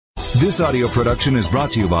This audio production is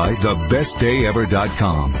brought to you by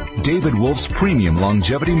thebestdayever.com, David Wolfe's premium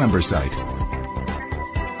longevity member site.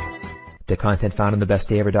 The content found on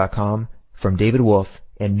thebestdayever.com from David Wolfe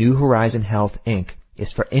and New Horizon Health, Inc.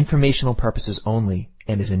 is for informational purposes only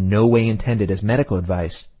and is in no way intended as medical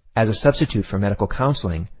advice, as a substitute for medical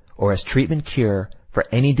counseling, or as treatment cure for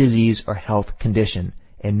any disease or health condition,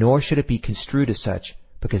 and nor should it be construed as such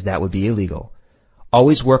because that would be illegal.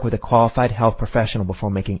 Always work with a qualified health professional before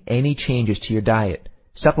making any changes to your diet,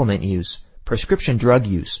 supplement use, prescription drug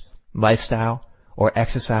use, lifestyle, or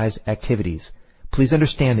exercise activities. Please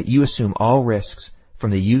understand that you assume all risks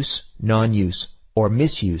from the use, non-use, or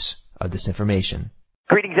misuse of this information.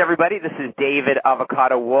 Greetings, everybody. This is David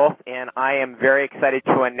Avocado Wolfe, and I am very excited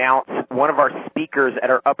to announce one of our speakers at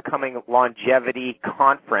our upcoming longevity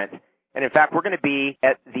conference. And in fact, we're going to be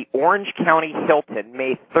at the Orange County Hilton,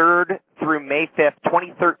 May 3rd through May 5th,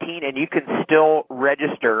 2013, and you can still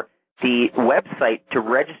register. The website to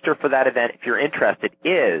register for that event, if you're interested,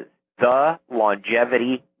 is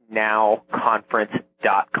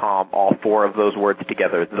thelongevitynowconference.com, all four of those words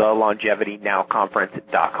together,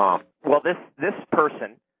 thelongevitynowconference.com. Well, this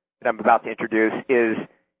person that I'm about to introduce is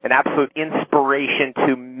an absolute inspiration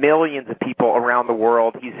to millions of people around the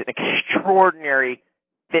world. He's an extraordinary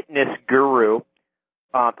fitness guru.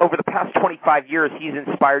 Over the past 25 years, he's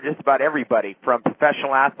inspired just about everybody, from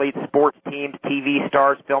professional athletes, sports teams, TV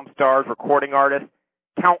stars, film stars, recording artists,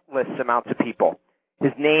 countless amounts of people.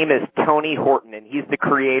 His name is Tony Horton, and he's the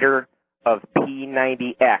creator of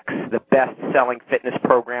P90X, the best-selling fitness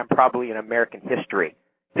program probably in American history.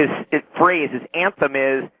 His phrase, his anthem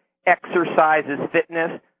is, exercise is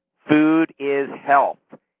fitness, food is health.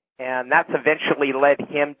 And that's eventually led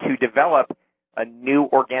him to develop a new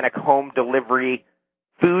organic home delivery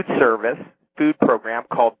food program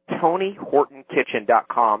called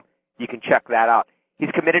TonyHortonKitchen.com. You can check that out.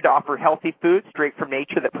 He's committed to offer healthy food straight from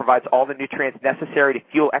nature that provides all the nutrients necessary to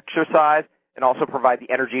fuel exercise and also provide the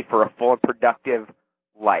energy for a full and productive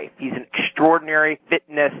life. He's an extraordinary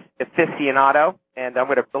fitness aficionado, and I'm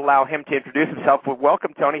going to allow him to introduce himself. Well,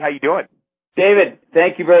 welcome, Tony. How you doing? David,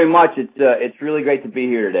 thank you very much. It's really great to be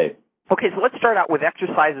here today. Okay, so let's start out with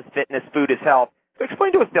exercise is fitness, food is health.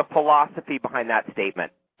 Explain to us the philosophy behind that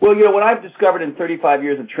statement. Well, what I've discovered in 35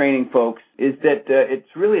 years of training folks is that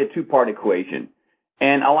it's really a two-part equation.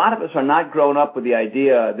 And a lot of us are not grown up with the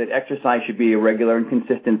idea that exercise should be a regular and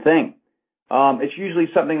consistent thing. It's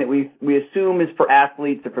usually something that we assume is for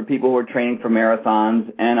athletes or for people who are training for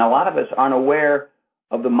marathons, and a lot of us aren't aware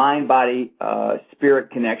of the mind-body spirit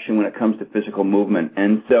connection when it comes to physical movement.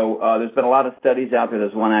 And so there's been a lot of studies out there.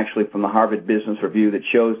 There's one actually from the Harvard Business Review that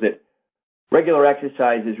shows that regular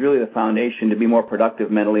exercise is really the foundation to be more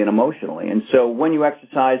productive mentally and emotionally. And so when you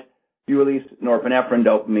exercise, you release norepinephrine,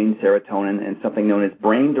 dopamine, serotonin, and something known as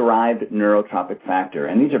brain-derived neurotrophic factor.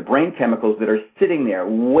 And these are brain chemicals that are sitting there,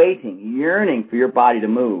 waiting, yearning for your body to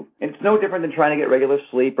move. And it's no different than trying to get regular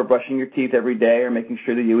sleep or brushing your teeth every day or making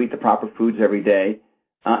sure that you eat the proper foods every day.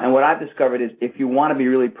 And what I've discovered is if you want to be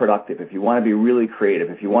really productive, if you want to be really creative,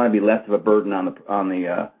 if you want to be less of a burden on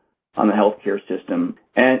the healthcare system,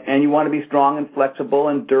 and you want to be strong and flexible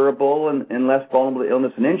and durable and less vulnerable to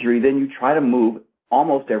illness and injury, then you try to move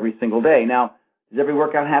almost every single day. Now, does every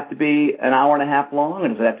workout have to be an hour and a half long,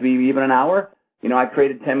 and does it have to be even an hour? I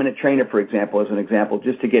created 10-minute trainer, for example, as an example,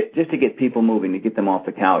 just to get people moving, to get them off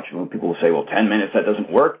the couch. And when people will say, well, 10 minutes, that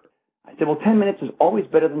doesn't work. I said, well, 10 minutes is always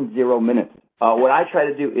better than 0 minutes. What I try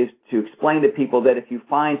to do is to explain to people that if you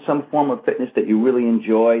find some form of fitness that you really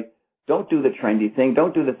enjoy, don't do the trendy thing.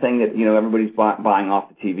 Don't do the thing that, everybody's buying off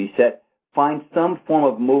the TV set. Find some form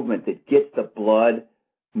of movement that gets the blood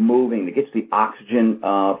moving, that gets the oxygen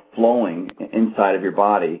flowing inside of your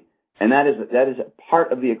body. And that is a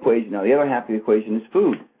part of the equation. Now, the other half of the equation is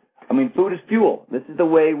food. Food is fuel. This is the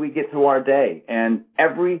way we get through our day. And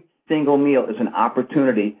every single meal is an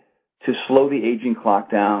opportunity to slow the aging clock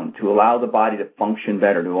down, to allow the body to function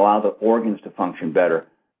better, to allow the organs to function better.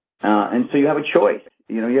 And so you have a choice.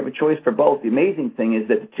 You have a choice for both. The amazing thing is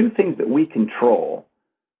that the two things that we control,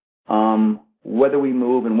 whether we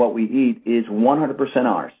move and what we eat, is 100%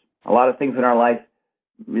 ours. A lot of things in our life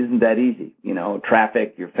isn't that easy.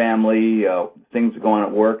 Traffic, your family, things that go on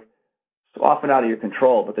at work, it's often out of your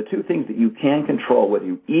control. But the two things that you can control, whether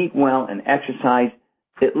you eat well and exercise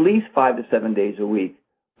at least 5 to 7 days a week,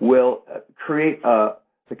 will create the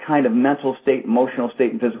kind of mental state, emotional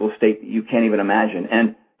state, and physical state that you can't even imagine.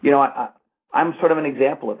 And, I'm sort of an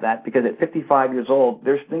example of that because at 55 years old,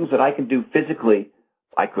 there's things that I can do physically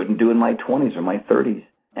I couldn't do in my 20s or my 30s.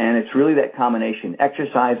 And it's really that combination.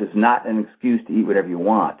 Exercise is not an excuse to eat whatever you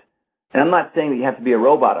want. And I'm not saying that you have to be a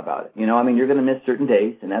robot about it. You know, I mean, you're going to miss certain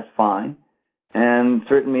days, and that's fine. And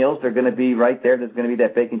certain meals, they're going to be right there. There's going to be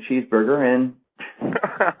that bacon cheeseburger, and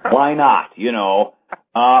why not? You know,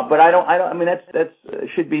 but I mean, that's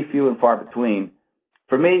should be few and far between.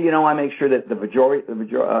 For me, you know, I make sure that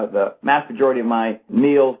the mass majority of my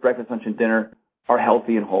meals, breakfast, lunch, and dinner, are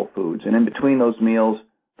healthy and whole foods. And in between those meals,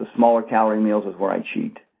 the smaller calorie meals is where I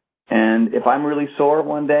cheat. And if I'm really sore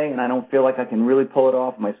one day and I don't feel like I can really pull it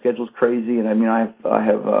off, my schedule's crazy, and I mean,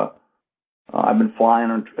 I've been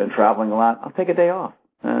flying and traveling a lot, I'll take a day off,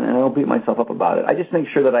 and I don't beat myself up about it. I just make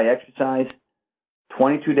sure that I exercise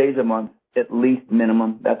 22 days a month, at least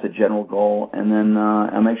minimum. That's a general goal. And then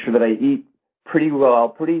I make sure that I eat pretty well,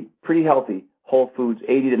 pretty healthy, whole foods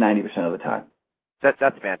 80 to 90% of the time.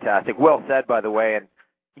 That's fantastic. Well said, by the way. And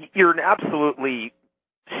you're an absolutely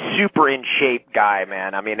super in shape guy,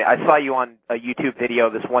 man. I mean, I saw you on a YouTube video,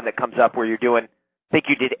 this one that comes up where you're doing, I think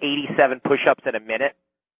you did 87 push-ups in a minute.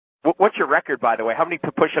 What's your record, by the way? How many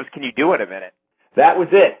push-ups can you do in a minute? That was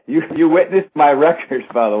it. You witnessed my records,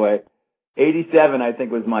 by the way. 87, I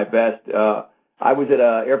think, was my best. I was at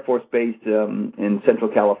an Air Force base in Central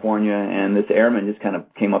California, and this airman just kind of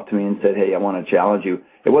came up to me and said, "Hey, I want to challenge you."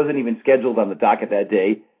 It wasn't even scheduled on the docket that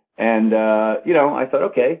day. And, you know, I thought,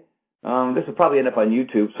 okay, this will probably end up on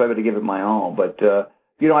YouTube, so I got to give it my all. But,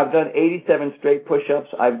 you know, I've done 87 straight push-ups.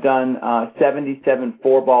 I've done 77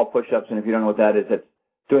 four-ball push-ups, and if you don't know what that is, that's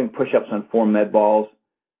doing push-ups on 4 med balls.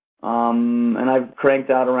 And I've cranked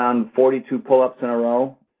out around 42 pull-ups in a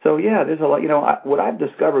row. So, yeah, there's a lot. You know, what I've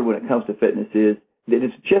discovered when it comes to fitness is that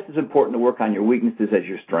it's just as important to work on your weaknesses as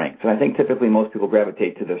your strengths. And I think typically most people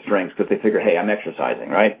gravitate to their strengths because they figure, hey, I'm exercising,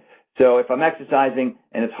 right? So if I'm exercising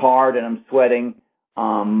and it's hard and I'm sweating,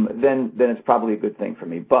 then it's probably a good thing for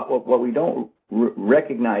me. But what we don't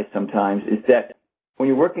recognize sometimes is that when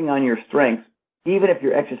you're working on your strengths, even if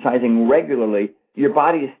you're exercising regularly, your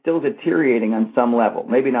body is still deteriorating on some level.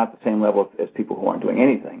 Maybe not the same level as people who aren't doing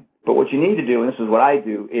anything. But what you need to do, and this is what I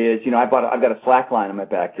do, is, you know, I've got a slack line in my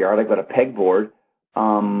backyard. I've got a pegboard.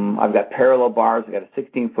 I've got parallel bars. I've got a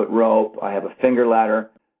 16-foot rope. I have a finger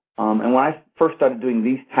ladder. And when I first started doing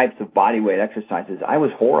these types of body weight exercises, I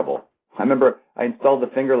was horrible. I remember I installed the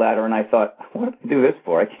finger ladder, and I thought, what do I do this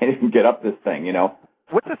for? I can't even get up this thing, you know.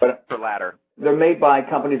 What's a finger ladder? They're made by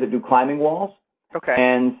companies that do climbing walls. Okay.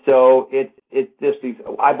 And so it's just these.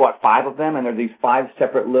 I bought 5 of them, and they're these 5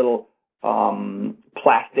 separate little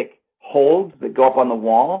plastic holds that go up on the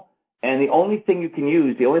wall. And the only thing you can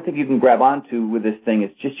use, the only thing you can grab onto with this thing is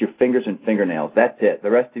just your fingers and fingernails. That's it. The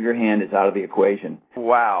rest of your hand is out of the equation.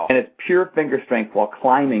 Wow. And it's pure finger strength while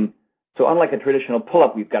climbing. So unlike a traditional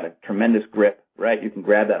pull-up, we've got a tremendous grip, right? You can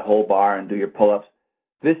grab that whole bar and do your pull-ups.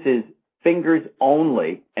 This is fingers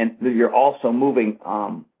only, and you're also moving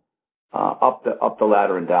up the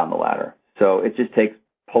ladder and down the ladder. So it just takes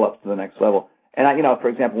pull-ups to the next level. And I, you know, for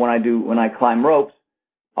example, when I climb ropes,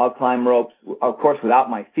 I'll climb ropes, of course, without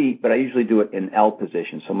my feet, but I usually do it in L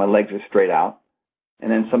position, so my legs are straight out. And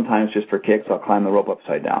then sometimes, just for kicks, I'll climb the rope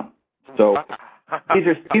upside down. So these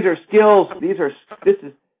are skills. So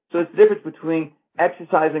it's the difference between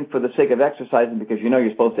exercising for the sake of exercising because you know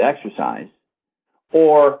you're supposed to exercise,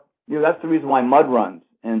 or, you know, that's the reason why mud runs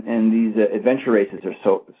and these adventure races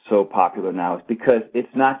are so popular now, is because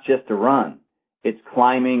it's not just a run. It's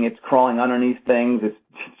climbing, it's crawling underneath things, it's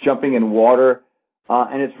jumping in water.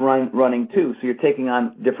 And it's running too, so you're taking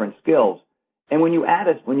on different skills. And when you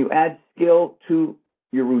add skill to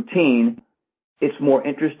your routine, it's more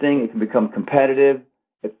interesting. It can become competitive.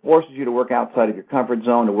 It forces you to work outside of your comfort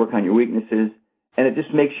zone, to work on your weaknesses, and it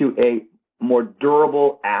just makes you a more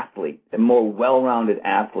durable athlete, a more well-rounded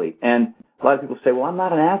athlete. And a lot of people say, "Well, I'm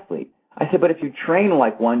not an athlete." I said, "But if you train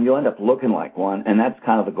like one, you'll end up looking like one," and that's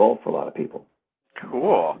kind of the goal for a lot of people.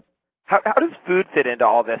 Cool. How does food fit into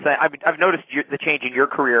all this? I've noticed the change in your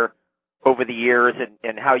career over the years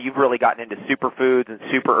and how you've really gotten into superfoods and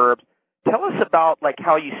super herbs. Tell us about, like,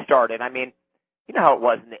 how you started. I mean, you know how it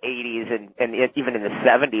was in the 80s and even in the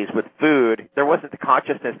 70s with food. There wasn't the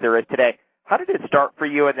consciousness there is today. How did it start for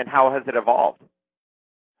you, and then how has it evolved?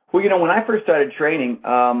 Well, you know, when I first started training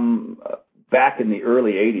back in the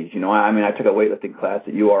early 80s, you know, I mean, I took a weightlifting class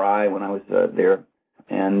at URI when I was there.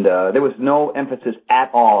 And there was no emphasis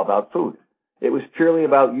at all about food. It was purely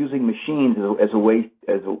about using machines as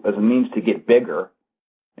a means to get bigger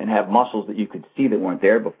and have muscles that you could see that weren't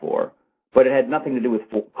there before. But it had nothing to do with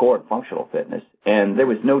core and functional fitness. And there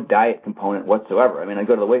was no diet component whatsoever. I mean, I'd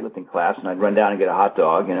go to the weightlifting class and I'd run down and get a hot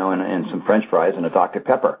dog, you know, and some French fries and a Dr.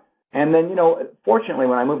 Pepper. And then, you know, fortunately,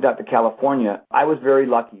 when I moved out to California, I was very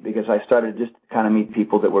lucky because I started just to kind of meet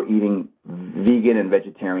people that were eating vegan and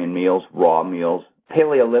vegetarian meals, raw meals.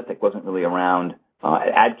 Paleolithic wasn't really around.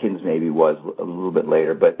 Atkins maybe was a little bit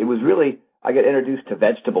later, but it was really, I got introduced to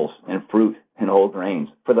vegetables and fruit and whole grains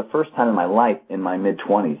for the first time in my life in my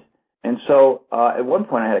mid-20s. And so at one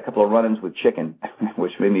point I had a couple of run-ins with chicken,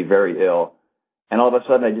 which made me very ill. And all of a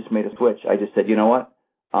sudden I just made a switch. I just said, you know what?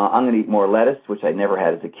 I'm going to eat more lettuce, which I never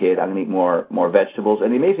had as a kid. I'm going to eat more vegetables.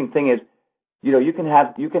 And the amazing thing is, you know, you can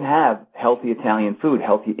have healthy Italian food,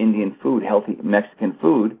 healthy Indian food, healthy Mexican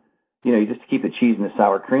food. You know, you just keep the cheese and the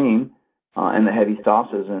sour cream and the heavy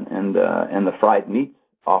sauces and the fried meats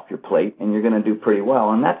off your plate, and you're going to do pretty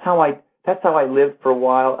well. And that's how I lived for a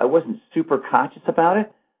while. I wasn't super conscious about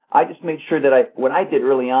it. I just made sure that what I did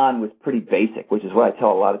early on was pretty basic, which is what I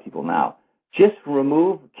tell a lot of people now. Just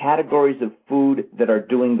remove categories of food that are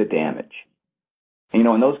doing the damage. You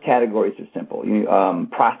know, and those categories are simple.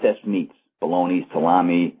 Processed meats, bologna,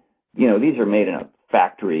 salami. You know, these are made in a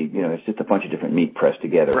factory. You know, it's just a bunch of different meat pressed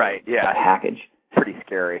together. Right, yeah. A package. Pretty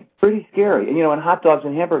scary. Pretty scary. And, you know, and hot dogs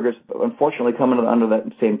and hamburgers, unfortunately, come under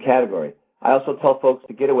that same category. I also tell folks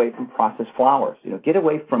to get away from processed flours. You know, get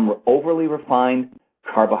away from overly refined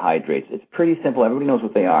carbohydrates. It's pretty simple. Everybody knows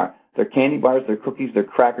what they are. They're candy bars, they're cookies, they're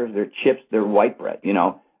crackers, they're chips, they're white bread, you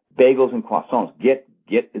know, bagels and croissants. Get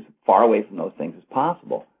as far away from those things as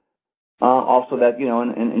possible. Also that, you know,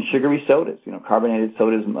 and sugary sodas, you know, carbonated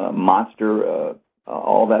sodas, Monster,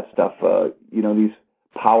 all that stuff, you know, these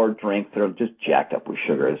power drinks that are just jacked up with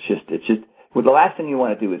sugar. It's just, well, the last thing you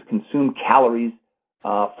want to do is consume calories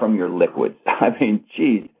from your liquids. I mean,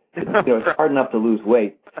 geez, you know, it's hard enough to lose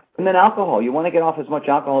weight. And then alcohol. You want to get off as much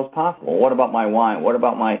alcohol as possible. What about my wine? What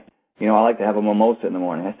about my, you know, I like to have a mimosa in the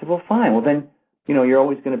morning. I said, well, fine. Well, then, you know, you're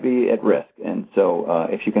always going to be at risk. And so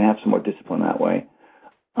if you can have some more discipline that way,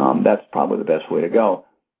 that's probably the best way to go.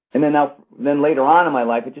 And then later on in my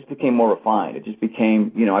life, it just became more refined. It just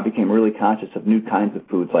became, you know, I became really conscious of new kinds of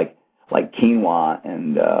foods like quinoa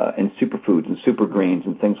and superfoods and super greens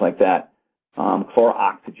and things like that.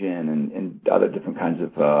 Chloroxygen and other different kinds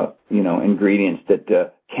of, you know, ingredients that,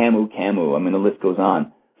 camu, I mean, the list goes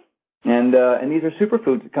on. And these are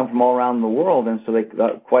superfoods that come from all around the world, and so they,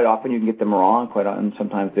 quite often you can get them wrong, quite often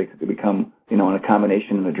sometimes they could become, you know, in a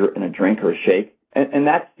combination in a drink or a shake. And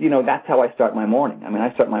that's, you know, that's how I start my morning. I mean,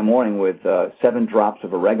 I start my morning with 7 drops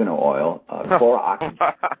of oregano oil,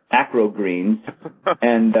 chloroxygen, macro greens,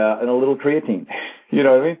 and a little creatine. You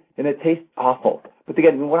know what I mean? And it tastes awful. But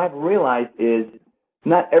again, what I've realized is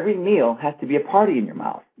not every meal has to be a party in your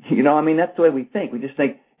mouth. You know, I mean, that's the way we think. We just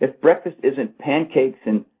think if breakfast isn't pancakes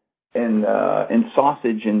and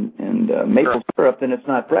sausage and maple syrup, then it's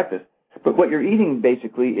not breakfast. But what you're eating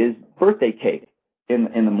basically is birthday cake in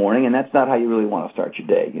the morning, and that's not how you really want to start your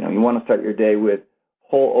day. You know, you want to start your day with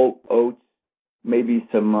whole oats, maybe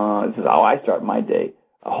some. This is how I start my day: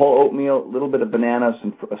 a whole oatmeal, a little bit of banana,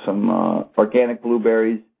 some organic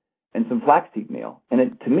blueberries, and some flaxseed meal.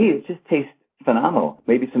 And to me, it just tastes phenomenal.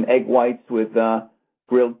 Maybe some egg whites with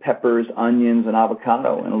grilled peppers, onions, and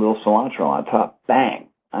avocado, and a little cilantro on top. Bang!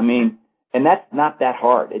 I mean, and that's not that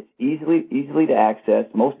hard. It's easily to access.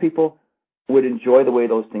 Most people would enjoy the way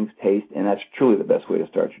those things taste, and that's truly the best way to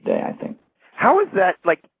start your day, I think. How is that,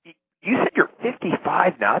 like, you said you're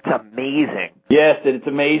 55 now. That's amazing. Yes, it's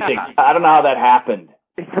amazing. I don't know how that happened.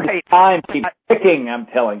 Right. Time keeps ticking, I'm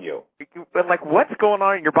telling you. But, like, what's going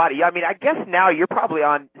on in your body? I mean, I guess now you're probably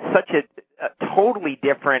on such a totally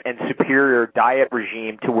different and superior diet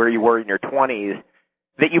regime to where you were in your 20s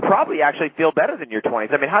that you probably actually feel better than your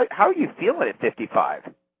 20s. I mean, how are you feeling at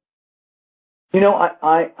 55? You know,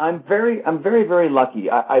 I'm very, very lucky.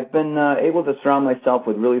 I've been able to surround myself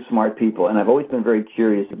with really smart people, and I've always been very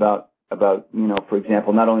curious about, you know, for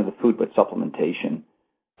example, not only the food but supplementation.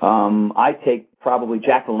 I take probably,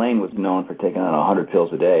 Jack LaLanne was known for taking on 100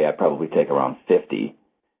 pills a day. I probably take around 50,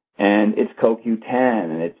 and it's CoQ10,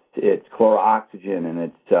 and it's chloroxygen, and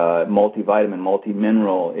it's multivitamin,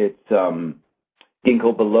 multimineral. It's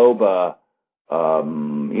ginkgo biloba.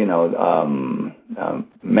 You know,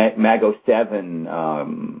 Mago 7,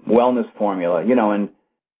 wellness formula, you know,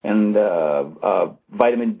 and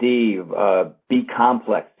vitamin D, B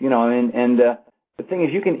complex, you know, and the thing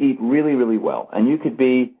is you can eat really, really well, and you could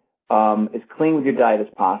be as clean with your diet as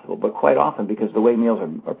possible, but quite often because the way meals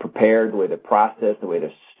are prepared, the way they're processed, the way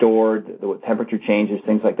they're stored, the way temperature changes,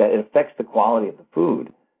 things like that, it affects the quality of the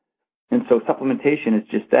food. And so supplementation is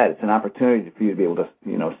just that. It's an opportunity for you to be able to,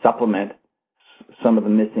 you know, supplement some of the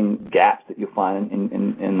missing gaps that you find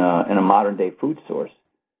in a modern day food source,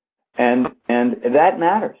 and that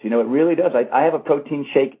matters. You know, it really does. I have a protein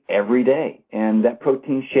shake every day, and that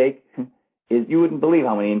protein shake is, you wouldn't believe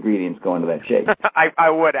how many ingredients go into that shake. I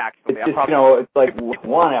would actually. It's just, you know, it's like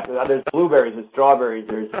one after the other. There's blueberries, there's strawberries,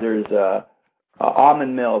 there's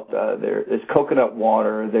almond milk. There's coconut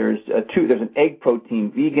water. There's an egg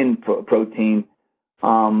protein, vegan protein,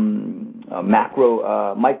 micro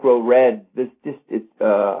red.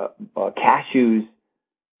 Cashews,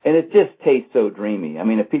 and it just tastes so dreamy. I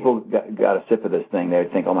mean, if people got a sip of this thing,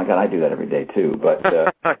 they'd think, "Oh my God, I do that every day too." But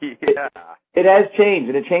yeah. it has changed,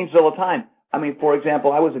 and it changes all the time. I mean, for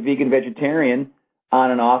example, I was a vegan vegetarian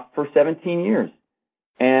on and off for 17 years.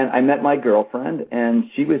 And I met my girlfriend, and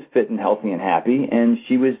she was fit and healthy and happy, and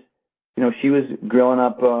she was grilling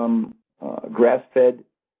up grass-fed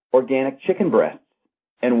organic chicken breasts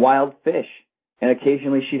and wild fish, and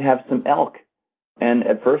occasionally she'd have some elk. And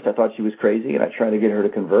at first I thought she was crazy, and I tried to get her to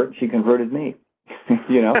convert, and she converted me,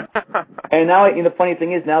 And now, the funny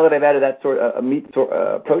thing is, now that I've added that sort of meat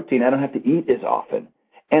protein, I don't have to eat as often.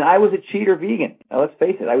 And I was a cheater vegan. Now, let's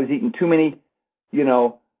face it, I was eating too many,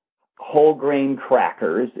 whole grain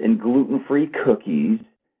crackers and gluten-free cookies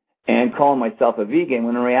and calling myself a vegan,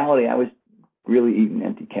 when in reality I was really eating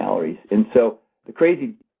empty calories. And so the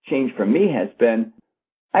crazy change for me has been,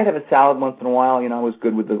 I'd have a salad once in a while. I was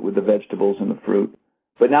good with the vegetables and the fruit.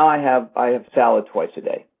 But now I have salad twice a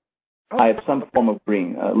day. I have some form of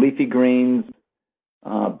green, leafy greens,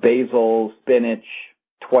 basil, spinach,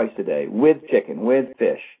 twice a day, with chicken, with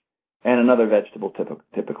fish, and another vegetable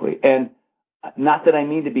typically. And not that I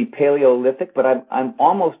mean to be Paleolithic, but I'm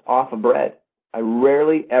almost off of bread. I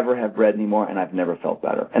rarely ever have bread anymore, and I've never felt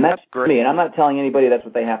better. And that's great. Me. And I'm not telling anybody that's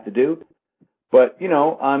what they have to do. But,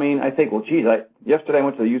 I think, well, geez, yesterday I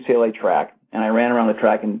went to the UCLA track, and I ran around the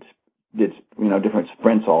track and did, different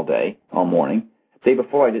sprints all day, all morning. The day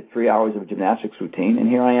before, I did 3 hours of a gymnastics routine, and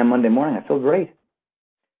here I am Monday morning. I feel great.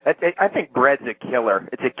 I think bread's a killer.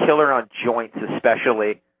 It's a killer on joints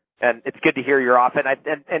especially. And it's good to hear you're off.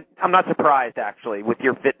 And I'm not surprised, actually, with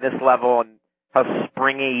your fitness level and how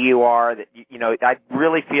springy you are. That I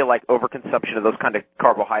really feel like overconsumption of those kind of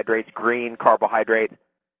carbohydrates, green carbohydrates,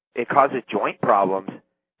 it causes joint problems,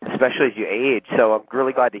 especially as you age. So I'm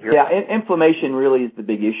really glad to hear that. Yeah, inflammation really is the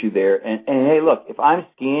big issue there. And hey, look, if I'm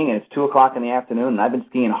skiing and it's 2 o'clock in the afternoon and I've been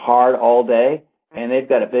skiing hard all day and they've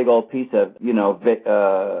got a big old piece of,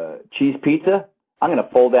 cheese pizza, I'm going to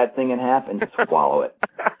fold that thing in half and swallow it.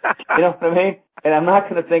 You know what I mean? And I'm not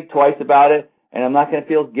going to think twice about it, and I'm not going to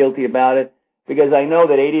feel guilty about it, because I know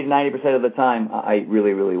that 80 to 90% of the time I eat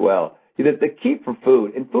really, really well. The key for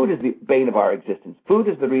food, and food is the bane of our existence. Food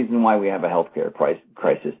is the reason why we have a healthcare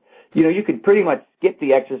crisis. You could pretty much skip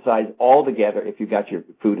the exercise altogether if you got your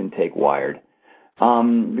food intake wired,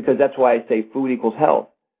 because that's why I say food equals health.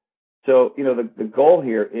 So, the goal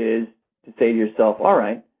here is to say to yourself, all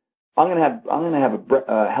right, I'm going to have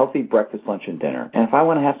a healthy breakfast, lunch, and dinner. And if I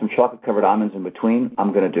want to have some chocolate-covered almonds in between,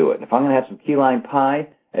 I'm going to do it. And if I'm going to have some key lime pie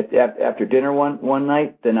after dinner one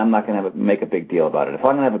night, then I'm not going to make a big deal about it. If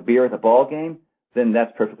I'm going to have a beer at the ball game, then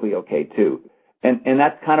that's perfectly okay too. And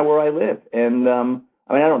that's kind of where I live. And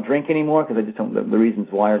I don't drink anymore because I just don't. The reasons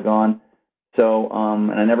why are gone. So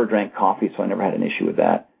and I never drank coffee, so I never had an issue with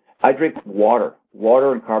that. I drink water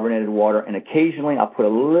and carbonated water, and occasionally I'll put a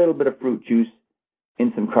little bit of fruit juice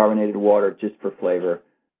in some carbonated water just for flavor,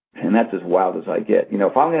 and that's as wild as I get.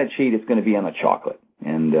 If I'm going to cheat, it's going to be on the chocolate.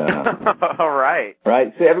 And all right,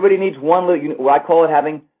 right. So everybody needs one little. I call it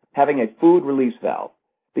having a food release valve,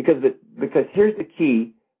 because here's the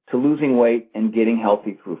key to losing weight and getting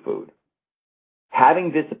healthy through food: having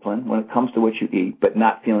discipline when it comes to what you eat, but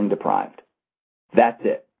not feeling deprived. That's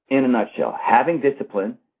it in a nutshell. Having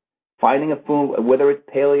discipline, finding a food, whether it's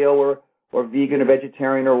paleo or vegan or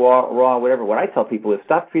vegetarian or raw, whatever. What I tell people is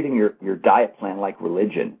stop treating your diet plan like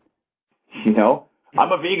religion.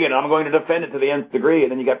 I'm a vegan, I'm going to defend it to the nth degree,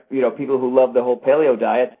 and then you got people who love the whole paleo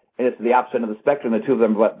diet, and it's the opposite of the spectrum. The two of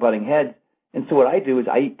them butting heads. And so what I do is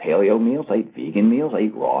I eat paleo meals, I eat vegan meals, I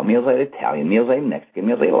eat raw meals, I eat Italian meals, I eat Mexican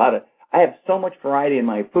meals, I have so much variety in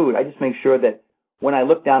my food. I just make sure that when I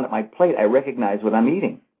look down at my plate, I recognize what I'm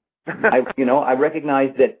eating. I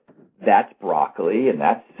recognize that that's broccoli, and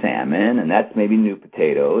that's salmon, and that's maybe new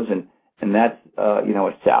potatoes, and that's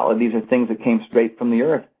a salad. These are things that came straight from the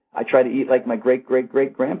earth. I try to eat like my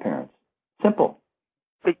great-great-great-grandparents. Simple.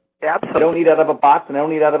 Absolutely. I don't eat out of a box, and I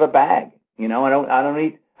don't eat out of a bag.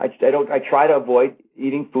 I try to avoid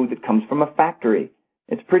eating food that comes from a factory.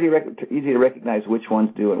 It's pretty easy to recognize which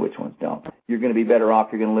ones do and which ones don't. You're going to be better off.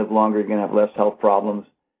 You're going to live longer. You're going to have less health problems,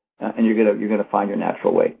 and you're going to find your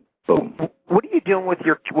natural weight. Boom. What are you doing with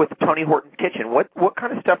Tony Horton's Kitchen? What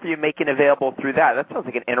kind of stuff are you making available through that? That sounds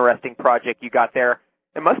like an interesting project you got there.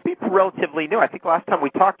 It must be relatively new. I think last time we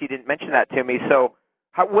talked, you didn't mention that to me. So,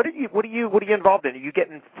 what are you involved in? Are you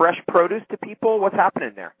getting fresh produce to people? What's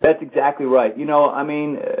happening there? That's exactly right.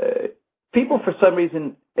 people, for some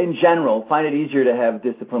reason, in general, find it easier to have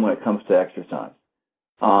discipline when it comes to exercise.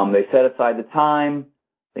 They set aside the time.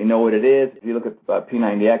 They know what it is. If you look at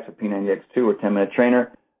P90X or P90X2 or 10-Minute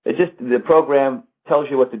Trainer, the program tells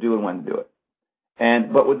you what to do and when to do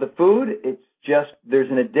it. But with the food, it's just, there's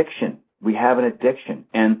an addiction. We have an addiction.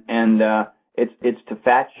 And it's to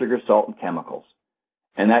fat, sugar, salt, and chemicals.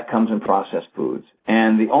 And that comes in processed foods.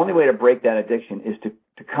 And the only way to break that addiction is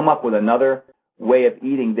to come up with another way of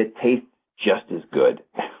eating that tastes just as good,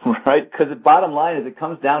 right? Because the bottom line is it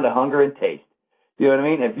comes down to hunger and taste. You know what I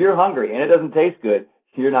mean? If you're hungry and it doesn't taste good,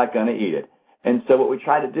 you're not going to eat it. And so what we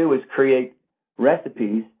try to do is create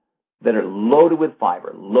recipes that are loaded with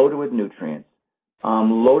fiber, loaded with nutrients,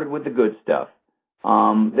 loaded with the good stuff,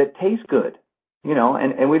 that taste good. You know,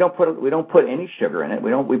 and we don't put any sugar in it.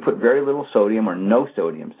 We put very little sodium or no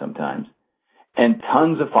sodium sometimes, and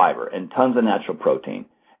tons of fiber and tons of natural protein.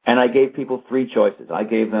 And I gave people 3 choices. I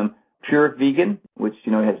gave them pure vegan, which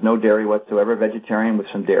has no dairy whatsoever, vegetarian with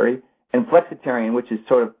some dairy, and flexitarian, which is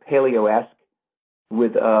sort of paleo-esque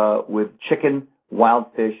with chicken, wild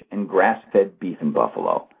fish, and grass-fed beef and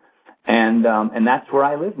buffalo. And that's where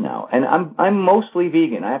I live now. And I'm mostly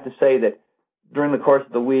vegan. I have to say that during the course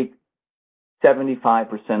of the week,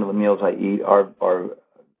 75% of the meals I eat are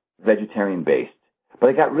vegetarian-based. But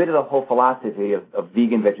I got rid of the whole philosophy of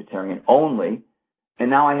vegan, vegetarian only, and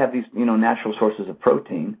now I have these, natural sources of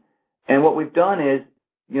protein. And what we've done is,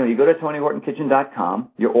 you go to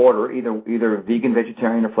TonyHortonKitchen.com, you order either vegan,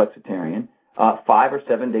 vegetarian, or flexitarian, 5 or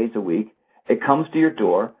 7 days a week. It comes to your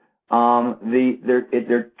door.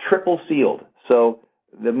 They're triple sealed, so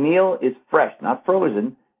the meal is fresh, not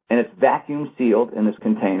frozen. And it's vacuum sealed in this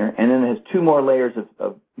container, and then it has 2 more layers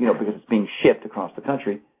of because it's being shipped across the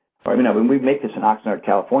country. We make this in Oxnard,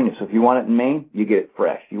 California, so if you want it in Maine, you get it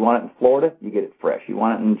fresh. You want it in Florida, you get it fresh. You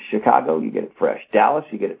want it in Chicago, you get it fresh. Dallas,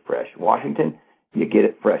 you get it fresh. Washington, you get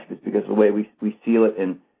it fresh. It's because of the way we seal it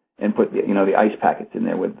and put the ice packets in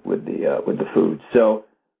there with the food. So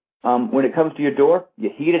when it comes to your door, you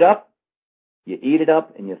heat it up, you eat it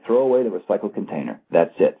up, and you throw away the recycled container.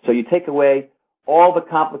 That's it. So you take away all the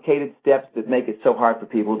complicated steps that make it so hard for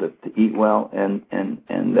people to eat well and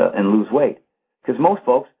lose weight. Because most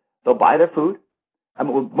folks, they'll buy their food.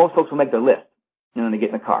 Most folks will make their list. And then they get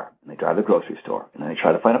in the car, and they drive to the grocery store, and then they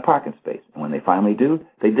try to find a parking space. And when they finally do,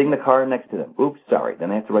 they ding the car next to them. Oops, sorry. Then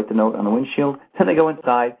they have to write the note on the windshield. Then they go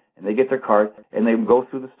inside, and they get their cart, and they go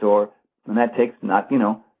through the store. And that takes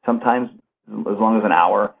sometimes as long as an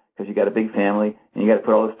hour, because you got a big family, and you got to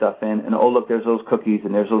put all this stuff in, and oh, look, there's those cookies,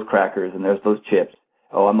 and there's those crackers, and there's those chips.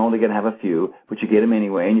 Oh, I'm only going to have a few, but you get them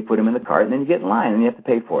anyway, and you put them in the cart, and then you get in line, and you have to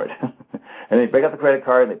pay for it. And then you break out the credit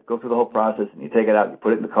card, and they go through the whole process, and you take it out, and you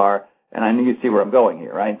put it in the car, and I knew you see where I'm going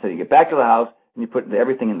here, right? So you get back to the house, and you put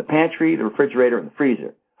everything in the pantry, the refrigerator, and the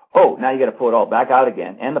freezer. Oh, now you got to pull it all back out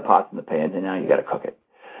again, and the pots and the pans, and now you got to cook it.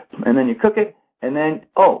 And then you cook it, and then,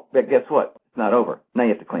 but guess what? It's not over. Now you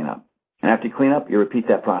have to clean up. And after you clean up, you repeat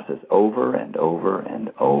that process over and over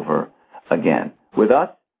and over again. With us,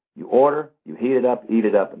 you order, you heat it up, eat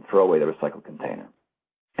it up, and throw away the recycled container.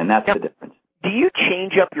 And that's the difference. Do you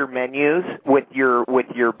change up your menus with your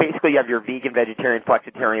basically you have your vegan, vegetarian,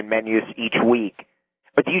 flexitarian menus each week,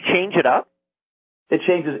 but do you change it up? It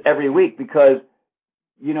changes every week because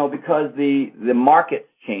the markets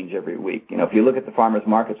change every week. If you look at the farmers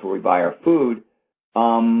markets where we buy our food,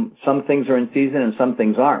 some things are in season and some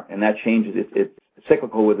things aren't, and that changes. It's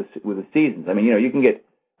cyclical with the seasons.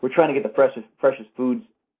 We're trying to get the freshest foods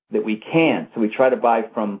that we can, so we try to buy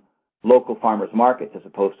from local farmers markets as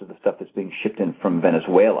opposed to the stuff that's being shipped in from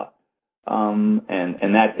Venezuela.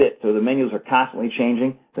 And that's it. So the menus are constantly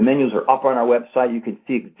changing. The menus are up on our website. You can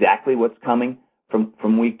see exactly what's coming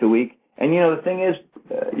from week to week. And the thing is,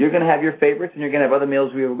 you're going to have your favorites, and you're going to have other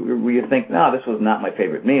meals where you think, no, this was not my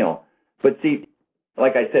favorite meal. But see,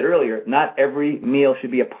 like I said earlier, not every meal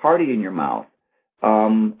should be a party in your mouth.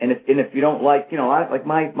 And if you don't like, like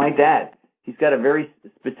my dad, he's got a very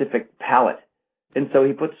specific palate. And so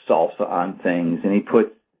he puts salsa on things, and he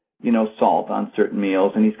puts, salt on certain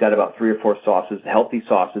meals, and he's got about 3 or 4 sauces, healthy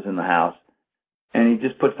sauces in the house. And he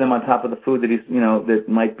just puts them on top of the food that that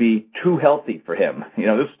might be too healthy for him.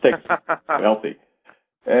 This steak's healthy.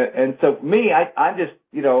 And so for me, I'm just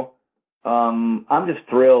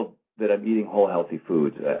thrilled that I'm eating whole, healthy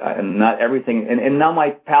foods, and not everything. And now my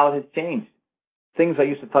palate has changed. Things I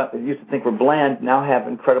used to think were bland now have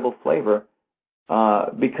incredible flavor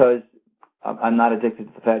because I'm not addicted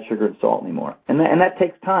to the fat, sugar, and salt anymore. And that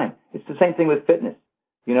takes time. It's the same thing with fitness.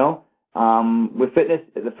 With fitness,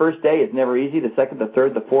 the first day is never easy. The second, the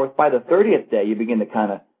third, the fourth. By the 30th day, you begin to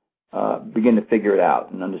kind of begin to figure it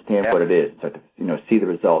out and understand what it is, start to see the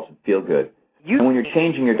results and feel good. And when you're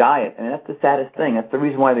changing your diet, and that's the saddest thing, that's the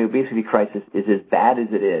reason why the obesity crisis is as bad as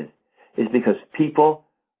it is because people,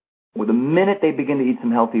 well, the minute they begin to eat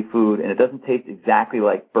some healthy food and it doesn't taste exactly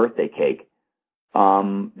like birthday cake,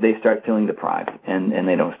 they start feeling deprived and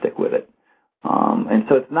they don't stick with it. And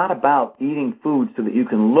so it's not about eating food so that you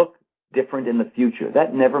can look different in the future.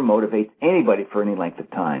 That never motivates anybody for any length of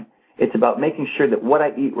time. It's about making sure that what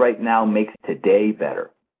I eat right now makes today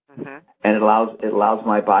better. Mm-hmm. And it allows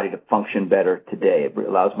my body to function better today. It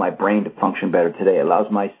allows my brain to function better today. It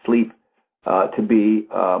allows my sleep to be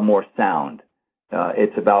more sound.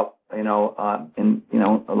 It's about in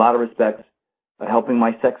a lot of respects helping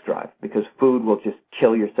my sex drive, because food will just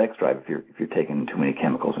kill your sex drive if you're taking too many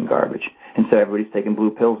chemicals and garbage. And so everybody's taking blue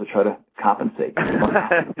pills to try to compensate.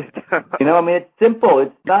 It's simple.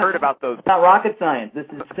 It's not. Heard about those? It's not rocket science. This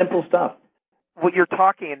is simple stuff. Well, you're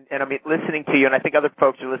talking, and I'm listening to you, and I think other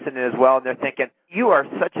folks are listening as well, and they're thinking, you are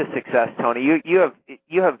such a success, Tony. You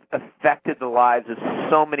have affected the lives of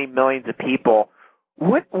so many millions of people.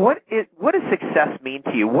 What does success mean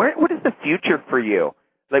to you? What is the future for you?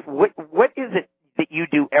 Like, what is it that you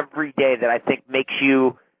do every day that I think makes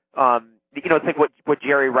you, it's like what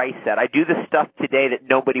Jerry Rice said. I do the stuff today that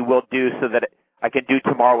nobody will do so that I can do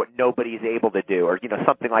tomorrow what nobody's able to do, or,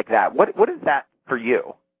 something like that. What is that for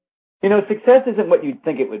you? Success isn't what you'd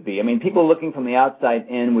think it would be. I mean, people looking from the outside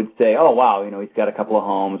in would say, oh, wow, he's got a couple of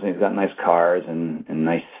homes and he's got nice cars and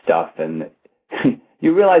nice stuff. And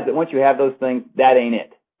you realize that once you have those things, that ain't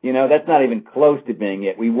it. That's not even close to being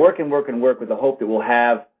it. We work and work and work with the hope that we'll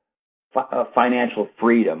have financial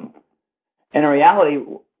freedom. And in reality,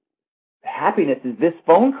 happiness is this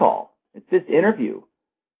phone call. It's this interview.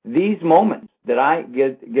 These moments that I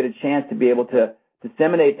get a chance to be able to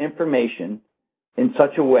disseminate information in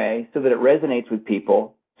such a way so that it resonates with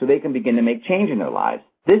people so they can begin to make change in their lives.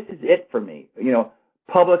 This is it for me.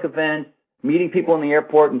 Public events, meeting people in the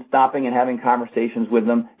airport and stopping and having conversations with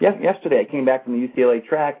them. Yesterday I came back from the UCLA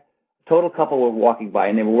track. A total couple were walking by,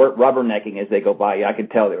 and they were rubbernecking as they go by. I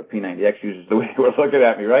could tell they were P90X users the way they were looking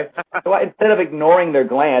at me, right? So instead of ignoring their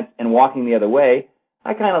glance and walking the other way,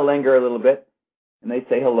 I kind of linger a little bit, and they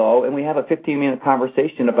say hello, and we have a 15-minute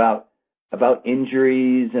conversation about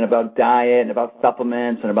injuries and about diet and about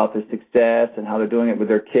supplements and about their success and how they're doing it with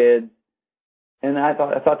their kids. And I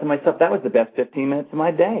thought to myself, that was the best 15 minutes of my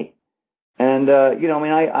day. And,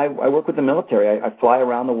 I work with the military. I fly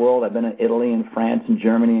around the world. I've been in Italy and France and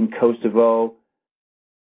Germany and Kosovo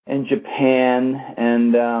and Japan,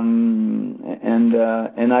 and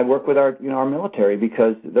I work with our military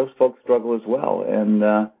because those folks struggle as well.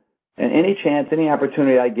 And any chance, any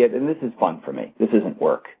opportunity I get, and this is fun for me. This isn't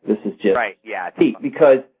work. This is just right. Yeah.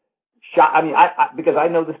 Because because I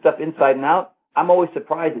know this stuff inside and out. I'm always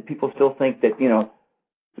surprised that people still think that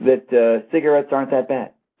that cigarettes aren't that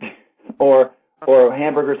bad, or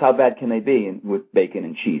hamburgers, how bad can they be, and with bacon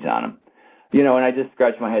and cheese on them. And I just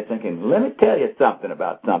scratch my head thinking, let me tell you something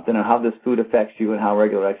about something and how this food affects you and how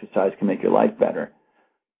regular exercise can make your life better.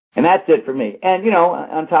 And that's it for me. And,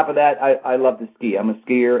 on top of that, I love to ski. I'm a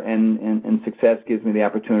skier, and success gives me the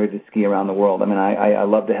opportunity to ski around the world. I mean, I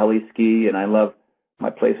love to heli ski, and I love my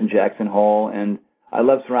place in Jackson Hole, and I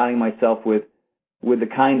love surrounding myself with the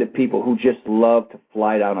kind of people who just love to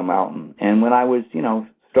fly down a mountain. And when I was,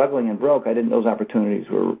 struggling and broke, those opportunities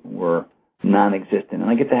were non-existent, and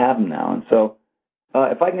I get to have them now. And so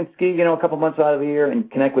if I can ski, a couple months out of the year and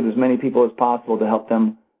connect with as many people as possible to help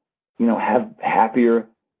them, have happier,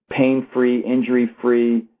 pain-free,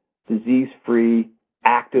 injury-free, disease-free,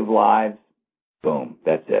 active lives, boom,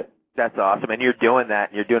 that's it. That's awesome, and you're doing that,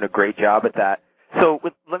 and you're doing a great job at that. So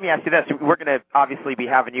let me ask you this. We're going to obviously be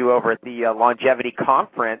having you over at the Longevity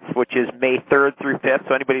Conference, which is May 3rd through 5th.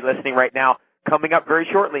 So anybody listening right now, coming up very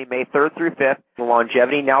shortly, May 3rd through 5th, the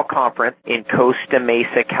Longevity Now Conference in Costa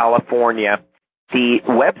Mesa, California. The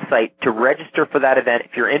website to register for that event,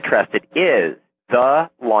 if you're interested, is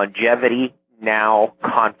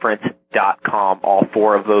thelongevinowconference.com. All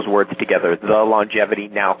four of those words together,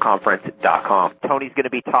 thelongevinowconference.com. Tony's going to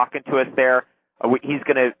be talking to us there. He's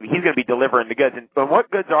going to be delivering the goods. And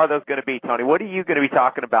what goods are those going to be, Tony? What are you going to be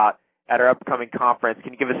talking about at our upcoming conference?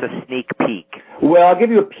 Can you give us a sneak peek? Well, I'll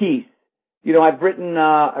give you a piece. I've written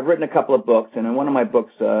a couple of books, and in one of my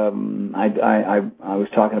books, I was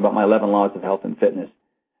talking about my 11 laws of health and fitness.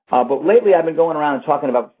 But lately, I've been going around and talking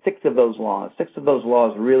about 6 of those laws. 6 of those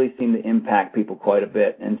laws really seem to impact people quite a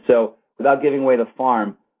bit. And so, without giving away the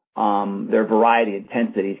farm, their variety,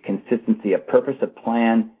 intensities, consistency, a purpose, a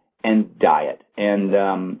plan, and diet. And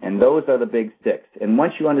those are the big 6. And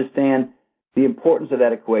once you understand the importance of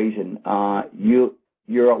that equation, you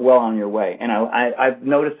you're well on your way. And I've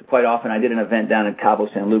noticed quite often. I did an event down in Cabo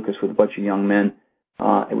San Lucas with a bunch of young men.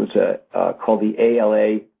 It was called the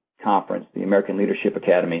ALA conference, the American Leadership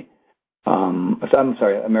Academy.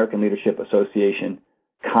 American Leadership Association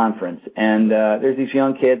conference. And there's these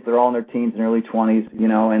young kids. They're all in their teens and early 20s,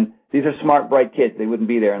 and these are smart, bright kids. They wouldn't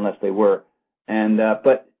be there unless they were. And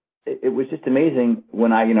but it was just amazing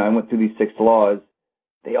when I went through these 6 laws.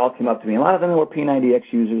 They all came up to me. A lot of them were P90X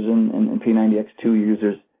users and P90X2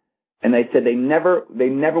 users, and they said they never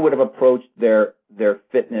would have approached their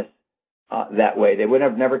fitness that way. They would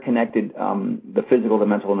have never connected the physical, the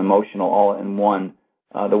mental, and emotional all in one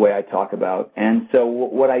the way I talk about. And so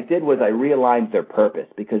what I did was I realigned their purpose,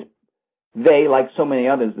 because they, like so many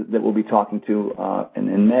others that we'll be talking to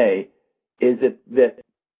in May, is that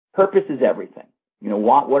purpose is everything.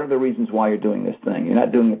 What are the reasons why you're doing this thing? You're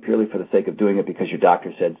not doing it purely for the sake of doing it because your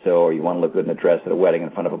doctor said so, or you want to look good in a dress at a wedding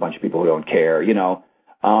in front of a bunch of people who don't care.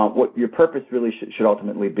 What your purpose really should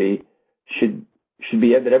ultimately be should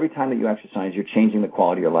be that every time that you exercise, you're changing the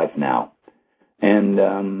quality of your life now, and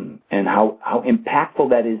how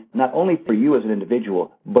impactful that is, not only for you as an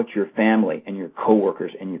individual, but your family and your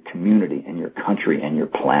coworkers and your community and your country and your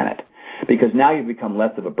planet, because now you've become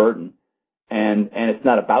less of a burden. And it's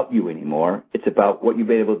not about you anymore. It's about what you've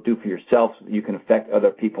been able to do for yourself so that you can affect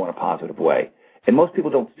other people in a positive way. And most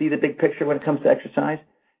people don't see the big picture when it comes to exercise.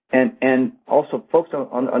 And also folks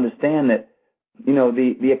don't understand that,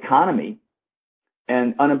 the economy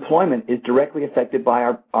and unemployment is directly affected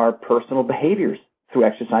by our personal behaviors through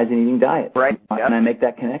exercise and eating diet. Right. Yep. And I make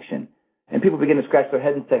that connection. And people begin to scratch their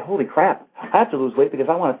heads and say, holy crap, I have to lose weight because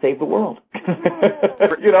I want to save the world.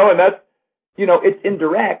 And that's, it's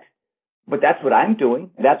indirect. But that's what I'm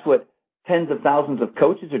doing. That's what tens of thousands of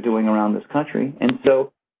coaches are doing around this country. And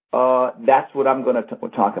so that's what I'm going to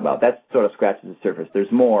talk about. That sort of scratches the surface.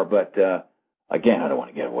 There's more, but again, I don't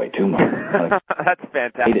want to get away too much. That's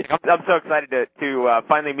fantastic. I'm so excited to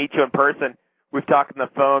finally meet you in person. We've talked on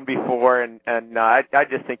the phone before, and I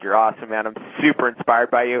just think you're awesome, man. I'm super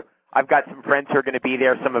inspired by you. I've got some friends who are going to be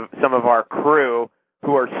there, some of our crew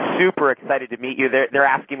who are super excited to meet you. They're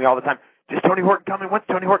asking me all the time, is Tony Horton coming? When's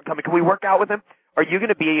Tony Horton coming? Can we work out with him? Are you going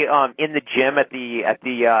to be in the gym at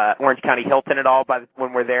the Orange County Hilton at all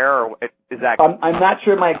when we're there, or is that? I'm not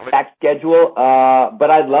sure my exact schedule, but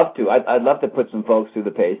I'd love to. I'd love to put some folks through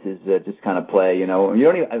the paces, just kind of play. You don't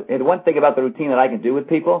even. The one thing about the routine that I can do with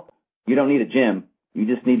people, you don't need a gym. You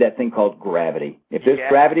just need that thing called gravity. If there's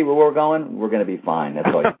gravity where we're going, we're going to be fine. That's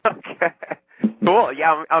all. Okay. Cool.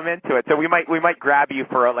 Yeah, I'm into it. So we might grab you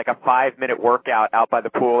for like a 5-minute workout out by the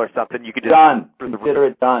pool or something. You could just done. Consider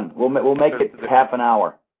it done. We'll make it half an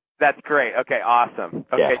hour. That's great. Okay, awesome.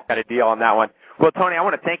 Okay, got a deal on that one. Well, Tony, I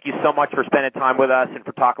want to thank you so much for spending time with us and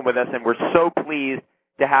for talking with us. And we're so pleased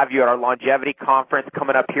to have you at our longevity conference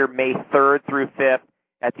coming up here May 3rd through 5th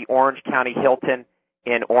at the Orange County Hilton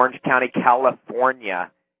in Orange County, California.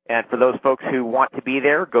 And for those folks who want to be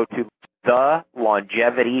there, go to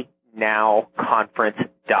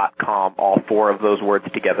thelongevitynowconference.com. All 4 of those words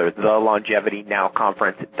together,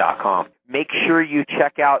 thelongevitynowconference.com. Make sure you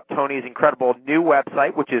check out Tony's incredible new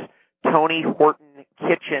website, which is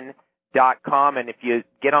TonyHortonKitchen.com. And if you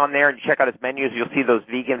get on there and you check out his menus, you'll see those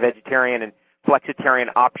vegan, vegetarian, and flexitarian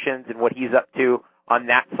options and what he's up to on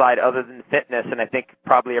that side other than fitness. And I think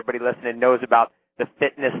probably everybody listening knows about the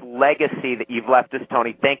fitness legacy that you've left us,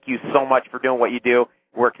 Tony. Thank you so much for doing what you do.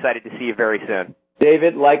 We're excited to see you very soon.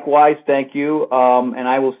 David, likewise, thank you, and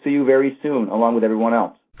I will see you very soon, along with everyone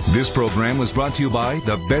else. This program was brought to you by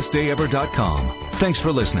thebestdayever.com. Thanks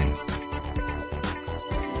for listening.